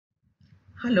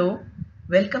Hello,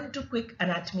 welcome to Quick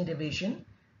Anatomy Revision.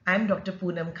 I am Dr.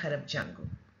 Poonam Kharabjangu.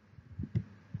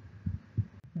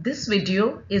 This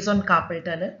video is on carpal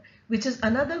tunnel, which is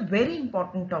another very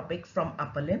important topic from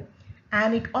upper limb,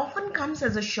 and it often comes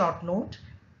as a short note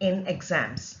in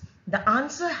exams. The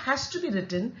answer has to be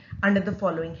written under the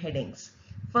following headings.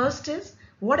 First is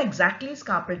what exactly is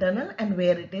carpal tunnel and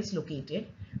where it is located.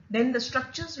 Then the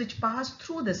structures which pass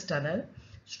through this tunnel,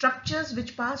 structures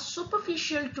which pass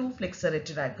superficial to flexor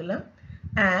retinaculum,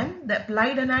 and the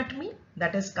applied anatomy,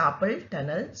 that is carpal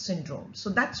tunnel syndrome.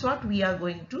 So that's what we are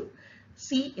going to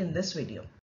see in this video.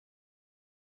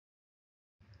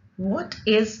 What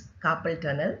is carpal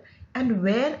tunnel and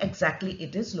where exactly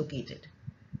it is located?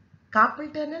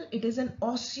 Carpal tunnel, it is an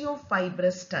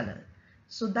osseofibrous tunnel.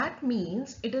 So that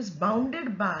means it is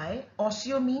bounded by,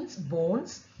 osseo means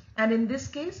bones, and in this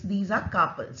case these are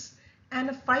carpals, and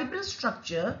a fibrous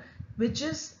structure which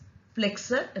is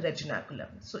flexor retinaculum.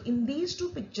 So in these two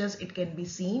pictures it can be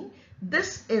seen,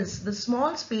 this is the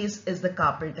small space is the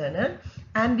carpal tunnel,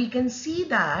 and we can see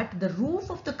that the roof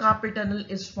of the carpal tunnel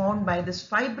is formed by this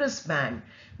fibrous band,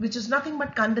 which is nothing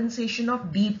but condensation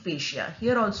of deep fascia.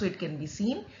 Here also it can be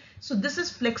seen. So this is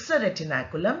flexor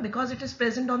retinaculum because it is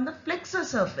present on the flexor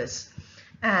surface,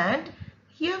 and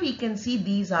here we can see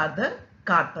these are the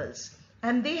carpals,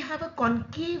 and they have a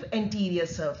concave anterior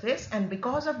surface, and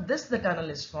because of this the tunnel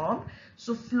is formed.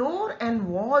 So floor and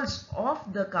walls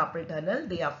of the carpal tunnel,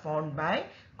 they are formed by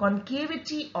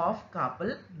concavity of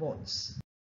carpal bones.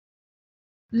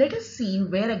 Let us see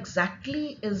where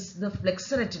exactly is the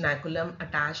flexor retinaculum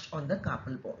attached on the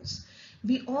carpal bones.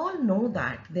 We all know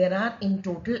that there are in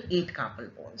total 8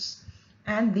 carpal bones,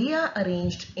 and they are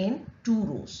arranged in 2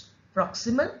 rows,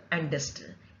 proximal and distal,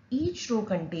 each row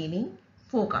containing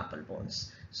 4 carpal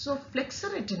bones. So flexor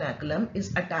retinaculum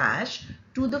is attached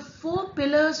to the 4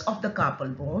 pillars of the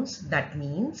carpal bones. That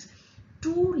means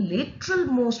 2 lateral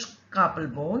most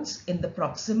carpal bones in the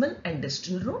proximal and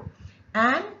distal row,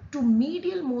 and 2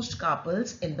 medial most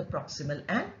carpals in the proximal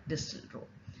and distal row.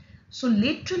 So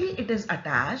laterally it is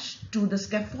attached to the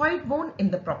scaphoid bone in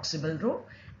the proximal row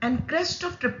and crest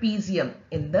of trapezium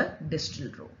in the distal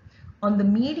row. On the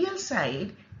medial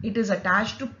side, it is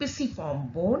attached to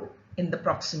pisiform bone in the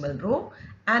proximal row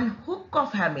and hook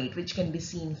of hamate, which can be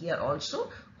seen here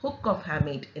also, hook of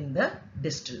hamate in the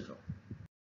distal row.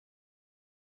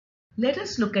 Let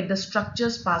us look at the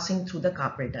structures passing through the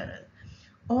carpal tunnel.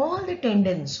 All the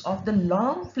tendons of the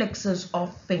long flexors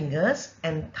of fingers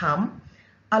and thumb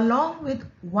along with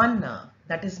one nerve,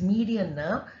 that is median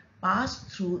nerve, pass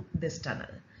through this tunnel.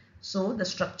 So the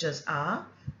structures are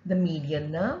the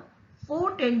median nerve,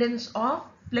 4 tendons of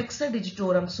Flexor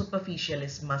Digitorum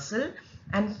Superficialis muscle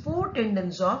and 4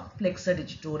 tendons of Flexor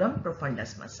Digitorum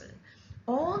Profundus muscle.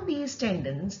 All these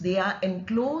tendons, they are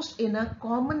enclosed in a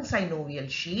common synovial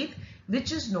sheath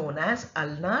which is known as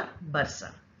ulnar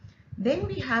bursa. Then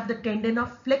we have the tendon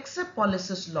of Flexor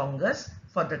Pollicis longus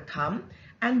for the thumb,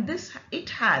 and it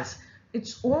has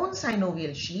its own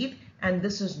synovial sheath, and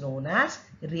this is known as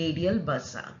radial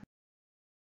bursa.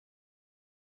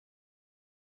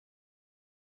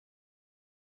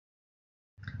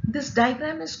 This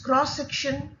diagram is cross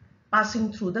section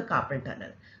passing through the carpal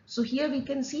tunnel. So here we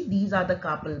can see these are the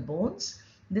carpal bones.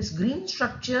 This green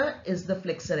structure is the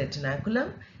flexor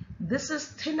retinaculum. This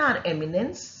is thenar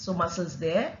eminence, so muscles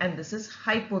there, and this is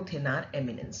hypothenar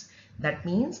eminence. That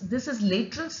means this is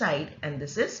lateral side and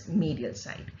this is medial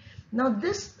side. Now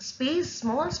this space,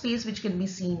 small space which can be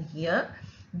seen here,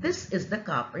 this is the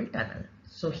carpal tunnel.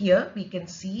 So here we can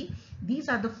see these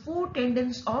are the 4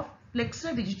 tendons of Flexor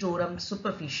Digitorum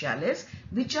Superficialis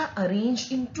which are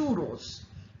arranged in 2 rows,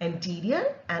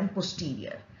 anterior and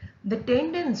posterior. The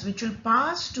tendons which will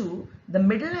pass to the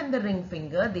middle and the ring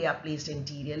finger, they are placed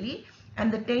anteriorly,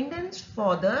 and the tendons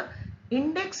for the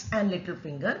index and little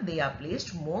finger, they are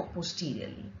placed more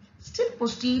posteriorly. Still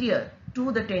posterior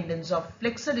to the tendons of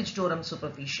Flexor Digitorum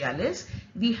Superficialis,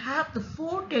 we have the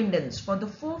 4 tendons for the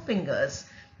 4 fingers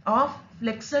of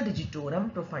Flexor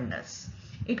Digitorum Profundus.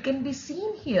 It can be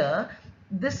seen here,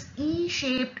 this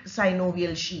E-shaped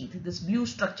synovial sheath, this blue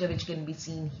structure which can be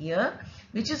seen here,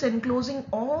 which is enclosing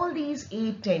all these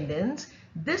 8 tendons.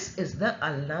 This is the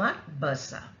ulnar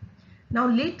bursa. Now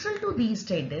lateral to these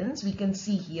tendons, we can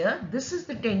see here, this is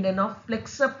the tendon of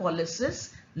Flexor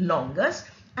Pollicis longus,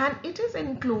 and it is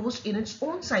enclosed in its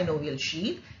own synovial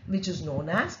sheath which is known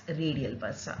as radial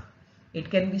bursa. It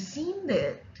can be seen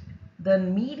that the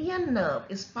median nerve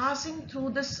is passing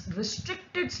through this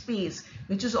restricted space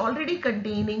which is already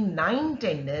containing 9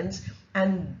 tendons,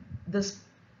 and this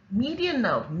median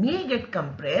nerve may get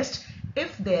compressed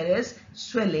if there is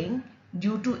swelling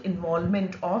due to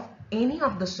involvement of any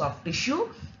of the soft tissue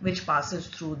which passes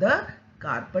through the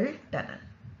carpal tunnel.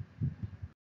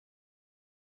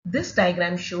 This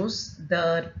diagram shows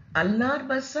the ulnar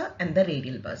bursa and the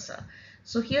radial bursa.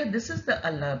 So here this is the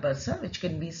ulnar bursa, which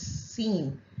can be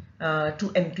seen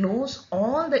to enclose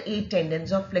all the 8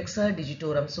 tendons of Flexor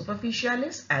Digitorum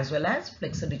Superficialis as well as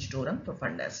Flexor Digitorum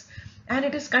Profundus. And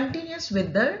it is continuous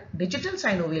with the digital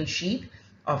synovial sheath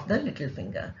of the little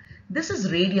finger. This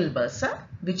is radial bursa,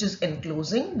 which is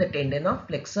enclosing the tendon of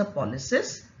Flexor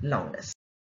Pollicis longus.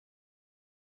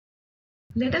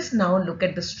 Let us now look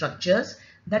at the structures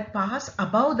that pass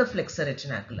above the flexor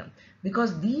retinaculum,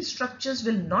 because these structures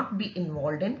will not be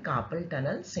involved in carpal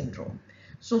tunnel syndrome.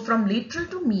 So from lateral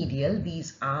to medial,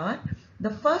 these are, the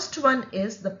first one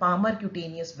is the palmar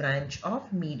cutaneous branch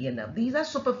of median nerve. These are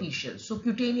superficial, so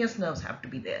cutaneous nerves have to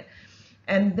be there.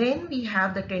 And then we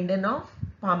have the tendon of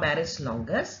palmaris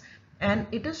longus, and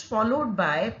it is followed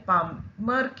by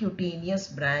palmar cutaneous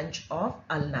branch of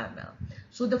ulnar nerve.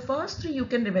 So the first three you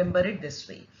can remember it this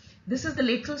way. This is the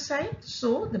lateral side,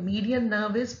 so the median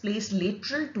nerve is placed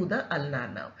lateral to the ulnar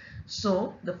nerve.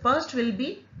 So the first will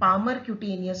be palmar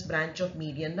cutaneous branch of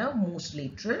median nerve moves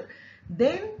lateral.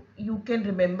 Then you can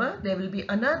remember there will be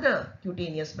another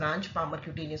cutaneous branch, palmar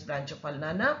cutaneous branch of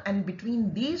ulnar nerve, and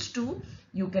between these two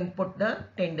you can put the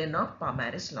tendon of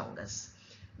palmaris longus.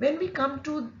 When we come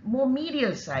to more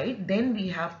medial side, then we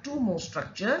have two more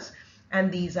structures,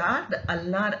 and these are the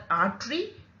ulnar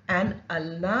artery and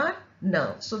ulnar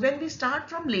nerve. So when we start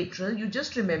from lateral, you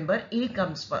just remember A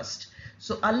comes first.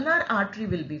 So ulnar artery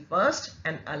will be first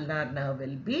and ulnar nerve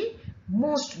will be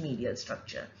most medial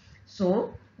structure.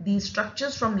 So these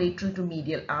structures from lateral to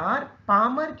medial are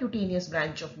palmar cutaneous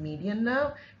branch of median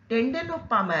nerve, tendon of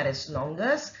palmaris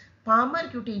longus, palmar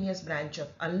cutaneous branch of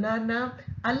ulnar nerve,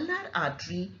 ulnar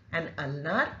artery and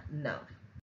ulnar nerve.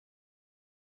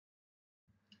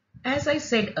 As I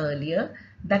said earlier,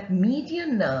 that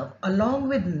median nerve along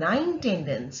with 9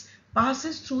 tendons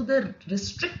passes through the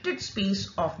restricted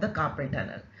space of the carpal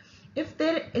tunnel. If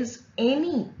there is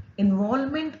any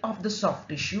involvement of the soft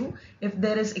tissue, if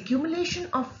there is accumulation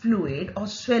of fluid or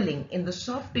swelling in the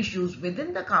soft tissues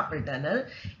within the carpal tunnel,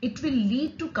 it will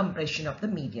lead to compression of the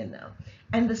median nerve.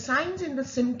 And the signs and the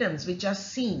symptoms which are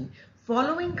seen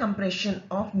following compression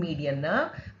of median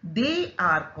nerve, they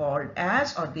are called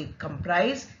as, or they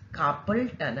comprise,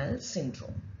 carpal tunnel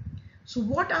syndrome. So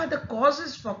what are the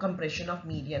causes for compression of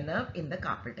median nerve in the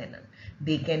carpal tunnel?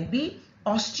 They can be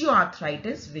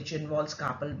osteoarthritis, which involves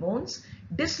carpal bones,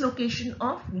 dislocation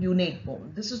of lunate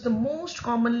bone. This is the most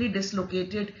commonly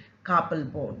dislocated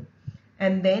carpal bone.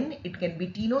 And then it can be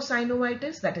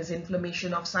tenosynovitis, that is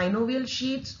inflammation of synovial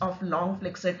sheaths of long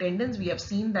flexor tendons. We have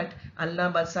seen that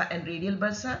ulnar bursa and radial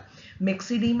bursa.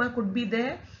 Myxedema could be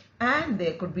there, and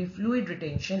there could be fluid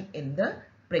retention in the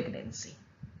pregnancy.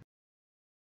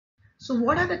 So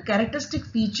what are the characteristic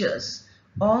features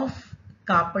of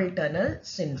carpal tunnel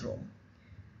syndrome?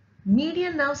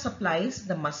 Median nerve supplies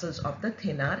the muscles of the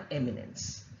thenar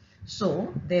eminence.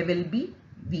 So there will be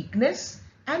weakness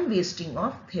and wasting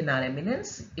of thenar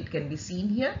eminence. It can be seen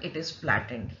here, it is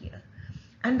flattened here.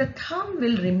 And the thumb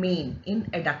will remain in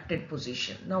adducted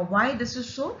position. Now why this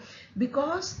is so?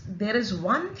 Because there is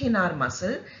one thenar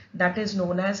muscle that is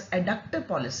known as adductor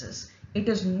pollicis. It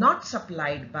is not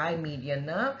supplied by median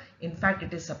nerve. In fact,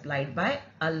 it is supplied by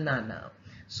ulnar nerve.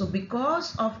 So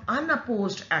because of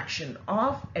unopposed action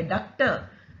of adductor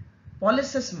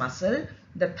pollicis muscle,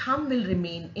 the thumb will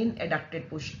remain in adducted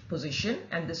position,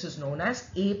 and this is known as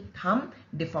ape thumb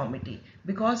deformity,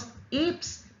 because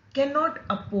apes cannot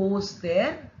oppose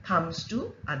their thumbs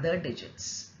to other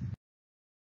digits.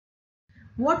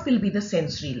 What will be the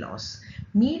sensory loss?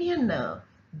 Median nerve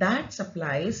that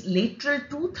supplies lateral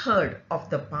 2/3 of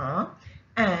the palm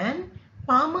and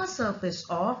palmar surface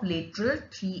of lateral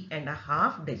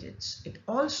 3.5 digits. It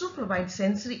also provides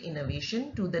sensory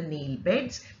innervation to the nail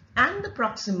beds and the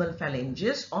proximal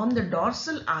phalanges on the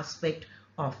dorsal aspect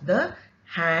of the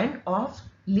hand of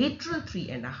lateral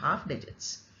 3.5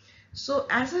 digits. So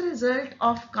as a result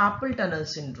of carpal tunnel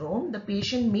syndrome, the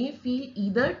patient may feel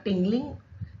either tingling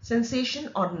sensation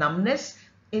or numbness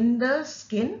in the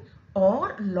skin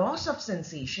or loss of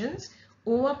sensations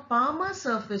over palmar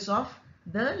surface of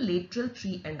the lateral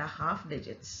 3.5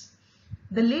 digits.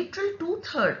 The lateral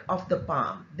 2/3 of the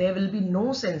palm, there will be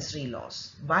no sensory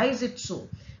loss. Why is it so?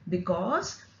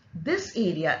 Because this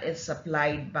area is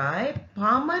supplied by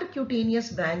palmar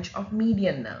cutaneous branch of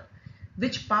median nerve,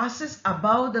 which passes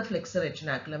above the flexor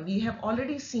retinaculum. We have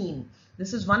already seen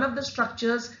this is one of the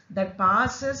structures that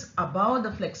passes above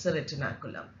the flexor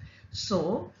retinaculum.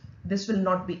 So this will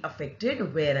not be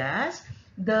affected, whereas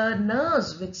the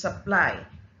nerves which supply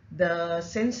the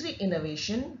sensory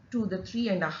innervation to the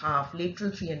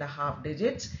lateral 3.5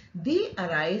 digits, they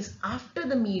arise after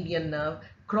the median nerve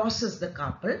crosses the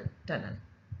carpal tunnel.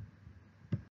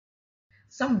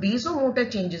 Some vasomotor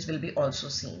changes will be also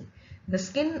seen. The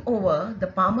skin over the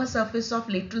palmar surface of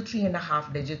lateral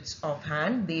 3.5 digits of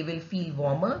hand, they will feel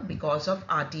warmer because of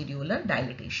arteriolar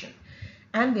dilatation.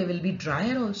 And they will be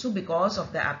drier also because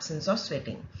of the absence of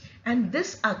sweating. And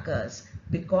this occurs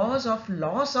because of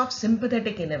loss of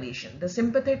sympathetic innervation. The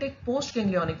sympathetic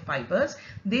postganglionic fibers,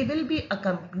 they will be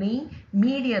accompanying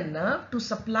median nerve to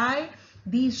supply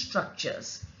these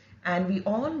structures. And we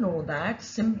all know that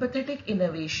sympathetic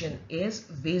innervation is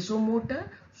vasomotor,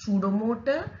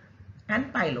 pseudomotor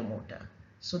and pilomotor.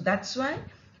 So that's why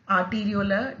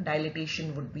arteriolar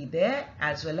dilatation would be there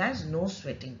as well as no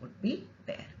sweating would be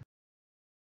there.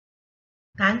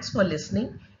 Thanks for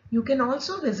listening. You can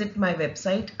also visit my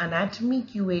website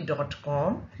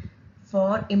anatomyqa.com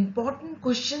for important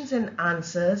questions and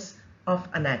answers of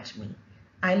anatomy.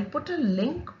 I'll put a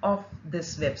link of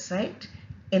this website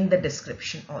in the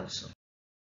description also.